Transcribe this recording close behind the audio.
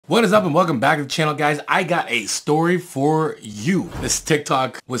What is up and welcome back to the channel, guys. I got a story for you. This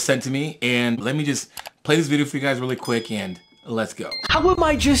TikTok was sent to me and let me just play this video for you guys really quick and let's go. How am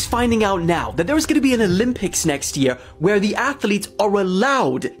I just finding out now that there's going to be an Olympics next year where the athletes are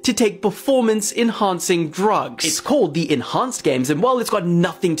allowed to take performance-enhancing drugs? It's called the Enhanced Games, and while it's got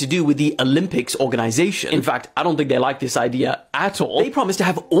nothing to do with the Olympics organization, in fact, I don't think they like this idea at all, they promise to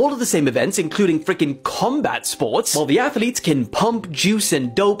have all of the same events, including freaking combat sports, while the athletes can pump, juice,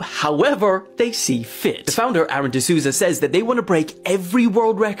 and dope however they see fit. The founder, Aaron D'Souza, says that they want to break every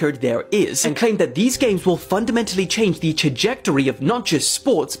world record there is, and claim that these games will fundamentally change the trajectory of not just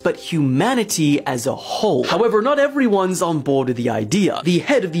sports, but humanity as a whole. However, not everyone's on board with the idea. The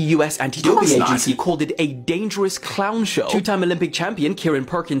head of the US anti-doping agency called it a dangerous clown show. Two-time Olympic champion Kieran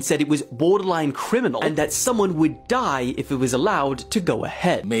Perkins said it was borderline criminal and that someone would die if it was allowed to go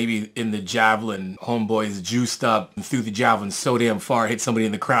ahead. Maybe in the javelin, homeboys juiced up and threw the javelin so damn far, hit somebody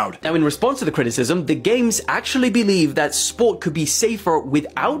in the crowd. Now, in response to the criticism, the games actually believe that sport could be safer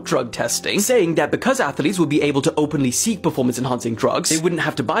without drug testing, saying that because athletes would be able to openly seek performance-enhancing drugs, they wouldn't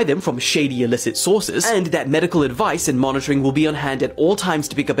have to buy them from shady illicit sources, and that medical advice and monitoring will be on hand at all times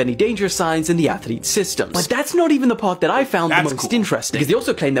to pick up any danger signs in the athlete's systems. But that's not even the part that I found the most interesting, because they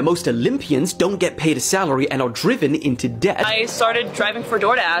also claim that most Olympians don't get paid a salary and are driven into debt. I started driving for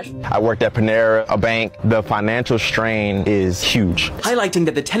DoorDash. I worked at Panera, a bank. The financial strain is huge. Highlighting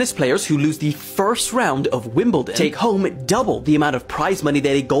that the tennis players who lose the first round of Wimbledon take home double the amount of prize money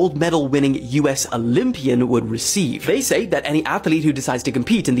that a gold medal winning US Olympian would receive. They say that any athlete who decides to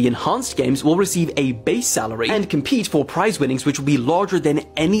compete in the Enhanced Games will receive a base salary and compete for prize winnings which will be larger than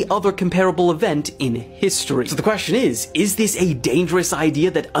any other comparable event in history. So the question is this a dangerous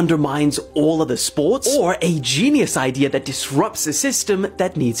idea that undermines all other sports, or a genius idea that disrupts a system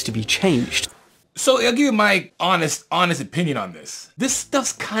that needs to be changed? So I'll give you my honest opinion on this. This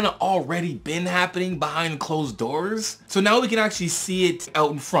stuff's kind of already been happening behind closed doors. So now we can actually see it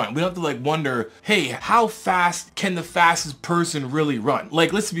out in front. We don't have to like wonder, hey, how fast can the fastest person really run?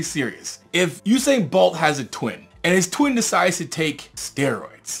 Like, let's be serious. If Usain Bolt has a twin and his twin decides to take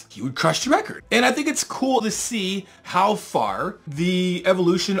steroids, he would crush the record. And I think it's cool to see how far the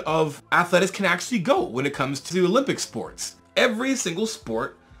evolution of athletics can actually go when it comes to Olympic sports. Every single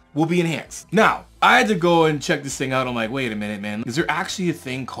sport will be enhanced. Now, I had to go and check this thing out. I'm like, wait a minute, man. Is there actually a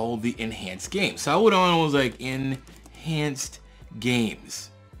thing called the Enhanced Games? So I went on and was like, Enhanced Games.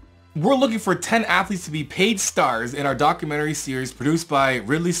 We're looking for 10 athletes to be paid stars in our documentary series produced by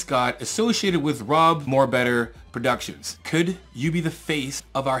Ridley Scott, associated with Rob Morebetter Productions. Could you be the face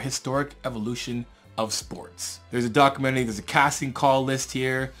of our historic evolution of sports? There's a documentary, there's a casting call list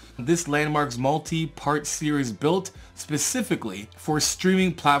here. This landmarks multi-part series built specifically for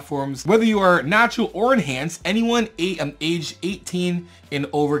streaming platforms. Whether you are natural or enhanced, anyone age 18 and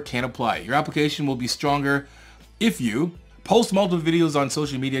over can apply. Your application will be stronger if you post multiple videos on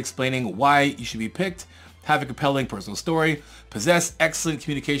social media explaining why you should be picked, have a compelling personal story, possess excellent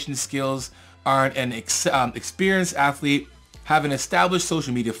communication skills, are an experienced athlete, have an established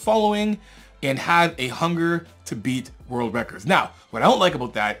social media following, and have a hunger to beat world records. Now, what I don't like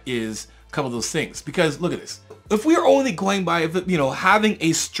about that is a couple of those things, because look at this. If we are only going by, having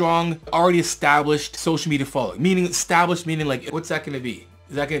a strong, already established social media following, meaning established, meaning like, what's that going to be?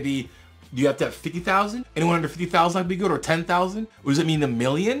 Is that going to be, do you have to have 50,000? Anyone under 50,000 not be good, or 10,000? Or does it mean a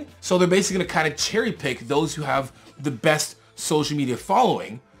million? So they're basically going to kind of cherry pick those who have the best social media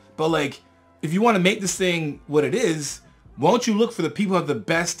following. But like, if you want to make this thing what it is, why don't you look for the people who have the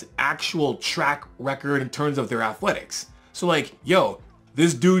best actual track record in terms of their athletics? So like, yo,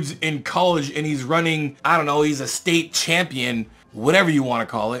 this dude's in college and he's running, I don't know, he's a state champion, whatever you want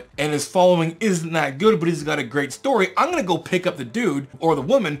to call it, and his following isn't that good, but he's got a great story. I'm going to go pick up the dude or the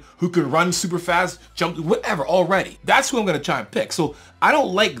woman who can run super fast, jump, whatever already. That's who I'm going to try and pick. So I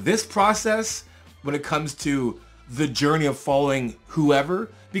don't like this process when it comes to the journey of following whoever,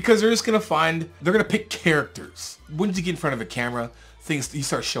 because they're just going to they're going to pick characters. Once you get in front of a camera, you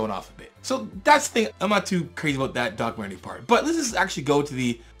start showing off a bit. So that's the thing. I'm not too crazy about that documentary part. But let's just actually go to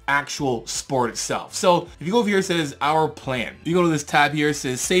the actual sport itself. So if you go over here, it says our plan. You go to this tab here, it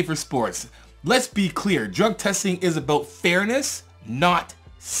says safer sports. Let's be clear. Drug testing is about fairness, not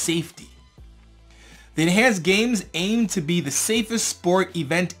safety. The Enhanced Games aim to be the safest sport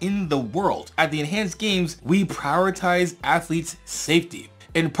event in the world. At the Enhanced Games, we prioritize athletes' safety.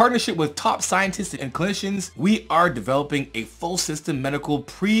 In partnership with top scientists and clinicians, we are developing a full system medical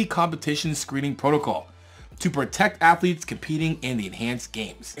pre-competition screening protocol to protect athletes competing in the enhanced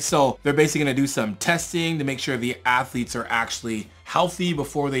games. So they're basically going to do some testing to make sure the athletes are actually healthy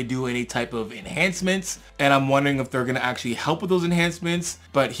before they do any type of enhancements. And I'm wondering if they're going to actually help with those enhancements.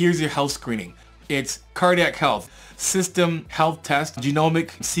 But here's your health screening. It's cardiac health, system health test,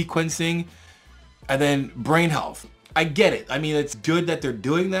 genomic sequencing, and then brain health. I get it. I mean, it's good that they're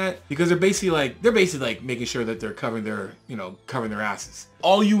doing that because they're basically like making sure that they're covering their, covering their asses.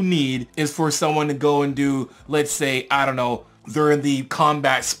 All you need is for someone to go and do, let's say, I don't know, they're in the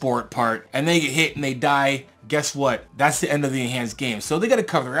combat sport part and they get hit and they die. Guess what? That's the end of the enhanced game. So they got to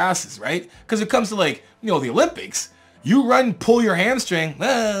cover their asses, right? Because it comes to like, the Olympics. You run, pull your hamstring.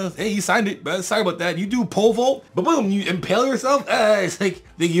 Hey, you signed it. Sorry about that. You do pole vault, but boom, you impale yourself. It's like,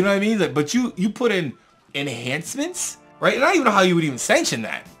 you know what I mean? Like, but you put in enhancements, right? And I don't even know how you would even sanction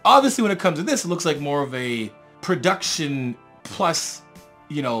that. Obviously, when it comes to this, it looks like more of a production plus,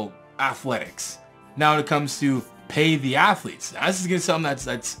 athletics. Now, when it comes to pay the athletes, now, this is gonna be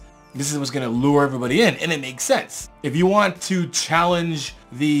something this is what's gonna lure everybody in, and it makes sense. If you want to challenge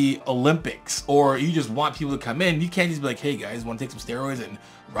the Olympics, or you just want people to come in, you can't just be like, hey guys, want to take some steroids and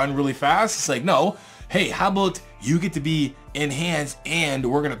run really fast? It's like, no. Hey, how about you get to be enhanced and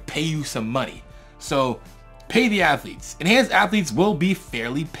we're gonna pay you some money? So pay the athletes. Enhanced athletes will be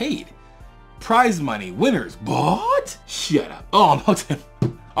fairly paid. Prize money, winners. What? Shut up. Oh,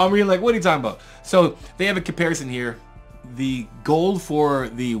 I'm reading like, what are you talking about? So they have a comparison here. The gold for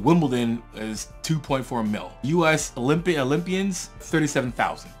the Wimbledon is 2.4 mil. US Olympians,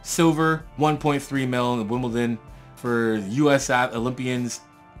 37,000. Silver, 1.3 mil in Wimbledon. For US Olympians,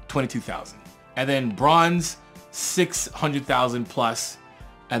 22,000. And then bronze, 600,000 plus.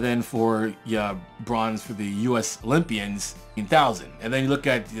 And then for bronze for the US Olympians, 1,000. And then you look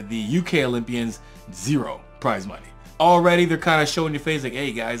at the UK Olympians, 0 prize money. Already they're kind of showing your face like,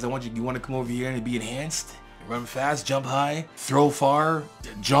 hey guys, you want to come over here and be enhanced? Run fast, jump high, throw far,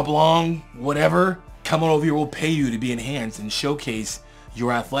 jump long, whatever. Come on over here, we'll pay you to be enhanced and showcase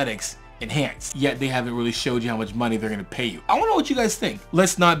your athletics enhanced. Yet they haven't really showed you how much money they're gonna pay you. I wanna know what you guys think.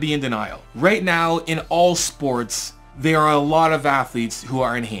 Let's not be in denial. Right now, in all sports, there are a lot of athletes who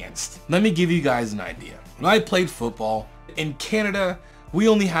are enhanced. Let me give you guys an idea. When I played football, in Canada, we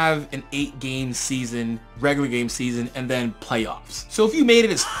only have an 8-game season, regular game season, and then playoffs. So if you made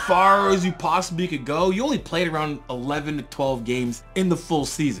it as far as you possibly could go, you only played around 11 to 12 games in the full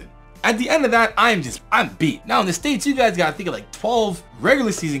season. At the end of that, I'm beat. Now in the States, you guys gotta think of like 12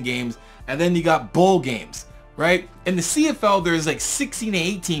 regular season games, and then you got bowl games, right? In the CFL, there's like 16 to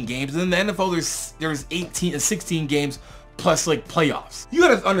 18 games, and in the NFL, there's 18 to 16 games plus like playoffs. You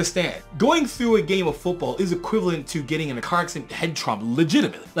gotta understand, going through a game of football is equivalent to getting in a car accident head trauma,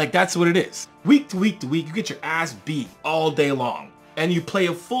 legitimately. Like that's what it is. Week to week to week, you get your ass beat all day long. And you play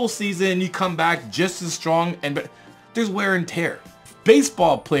a full season, you come back just as strong, but there's wear and tear.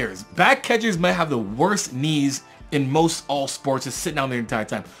 Baseball players, back catchers might have the worst knees in most all sports, just sitting down their entire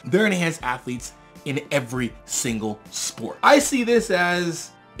time. They're enhanced athletes in every single sport. I see this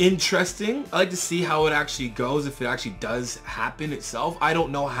as interesting. I like to see how it actually goes, if it actually does happen itself. I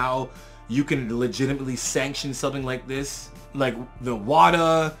don't know how you can legitimately sanction something like this. Like the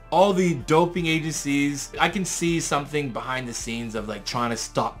WADA, all the doping agencies. I can see something behind the scenes of like trying to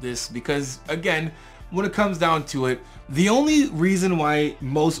stop this because again, when it comes down to it, the only reason why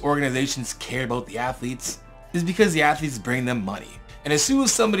most organizations care about the athletes is because the athletes bring them money. And as soon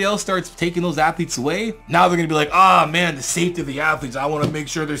as somebody else starts taking those athletes away, now they're gonna be like, ah, man, the safety of the athletes, I wanna make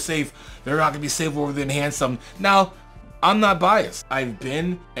sure they're safe. They're not gonna be safe over the enhanced them. Now, I'm not biased. I've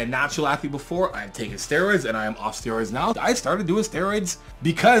been a natural athlete before. I've taken steroids and I am off steroids now. I started doing steroids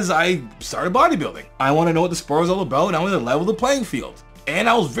because I started bodybuilding. I wanna know what the sport is all about and I wanna level the playing field. And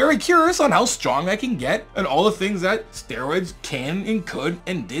I was very curious on how strong I can get and all the things that steroids can and could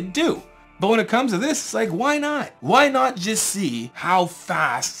and did do. But when it comes to this, it's like, why not? Why not just see how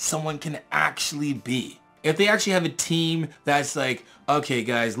fast someone can actually be? If they actually have a team that's like, okay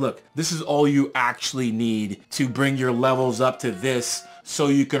guys, look, this is all you actually need to bring your levels up to this so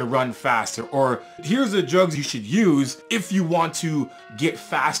you can run faster. Or here's the drugs you should use if you want to get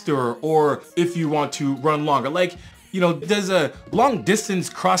faster or if you want to run longer. Like, you know, does a long distance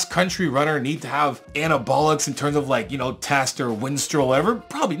cross country runner need to have anabolics in terms of like, you know, test or Winstrol or whatever?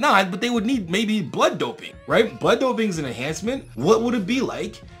 Probably not, but they would need maybe blood doping, right? Blood doping is an enhancement. What would it be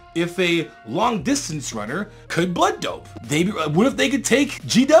like if a long distance runner could blood dope? What if they could take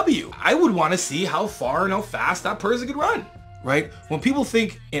GW? I would want to see how far and how fast that person could run. Right? When people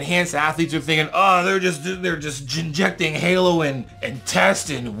think enhanced athletes are thinking, oh, they're just injecting Halo and Test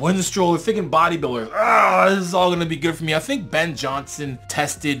and Winstrol. They're thinking bodybuilders, oh, this is all gonna be good for me. I think Ben Johnson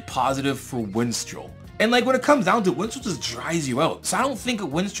tested positive for Winstrol. And like when it comes down to it, Winstrol just dries you out. So I don't think a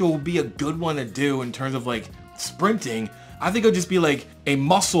Winstrol would be a good one to do in terms of like sprinting. I think it'll just be like a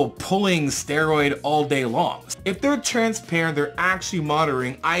muscle pulling steroid all day long. If they're transparent, they're actually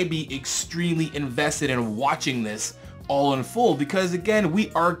monitoring, I'd be extremely invested in watching this all unfold, because again,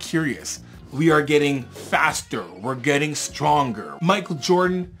 we are curious. We are getting faster. We're getting stronger. Michael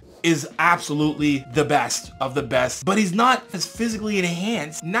Jordan is absolutely the best of the best, but he's not as physically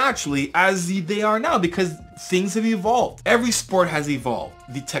enhanced naturally as they are now, because things have evolved. Every sport has evolved.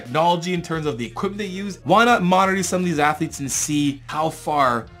 The technology in terms of the equipment they use. Why not monitor some of these athletes and see how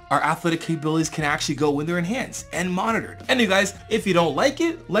far our athletic capabilities can actually go when they're enhanced and monitored? And you guys, if you don't like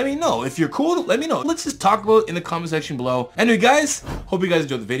it, let me know. If you're cool, let me know. Let's just talk about it in the comment section below. Anyway guys, hope you guys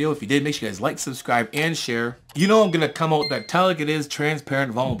enjoyed the video. If you did, make sure you guys like, subscribe, and share. You know I'm gonna come out with that tell like it is,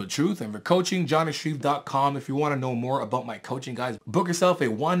 transparent, vulnerable truth. And for coaching, JONNI@SHREVE.com. If you want to know more about my coaching, guys, book yourself a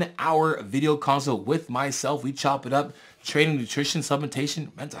 1-hour video consult with myself. We chop it up: training, nutrition,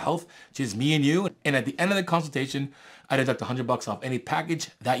 supplementation, mental health, just me and you. And at the end of the consultation, I deduct $100 off any package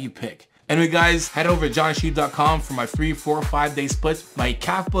that you pick. Anyway guys, head over to JONNI@SHREVE.com for my free 4 or 5 day splits. My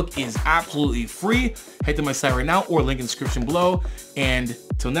calf book is absolutely free. Head to my site right now or link in the description below. And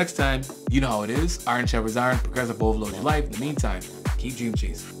till next time, you know how it is. Iron sharpens iron, progressive overload your life. In the meantime, keep dream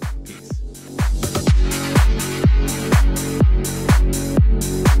chasing. Peace.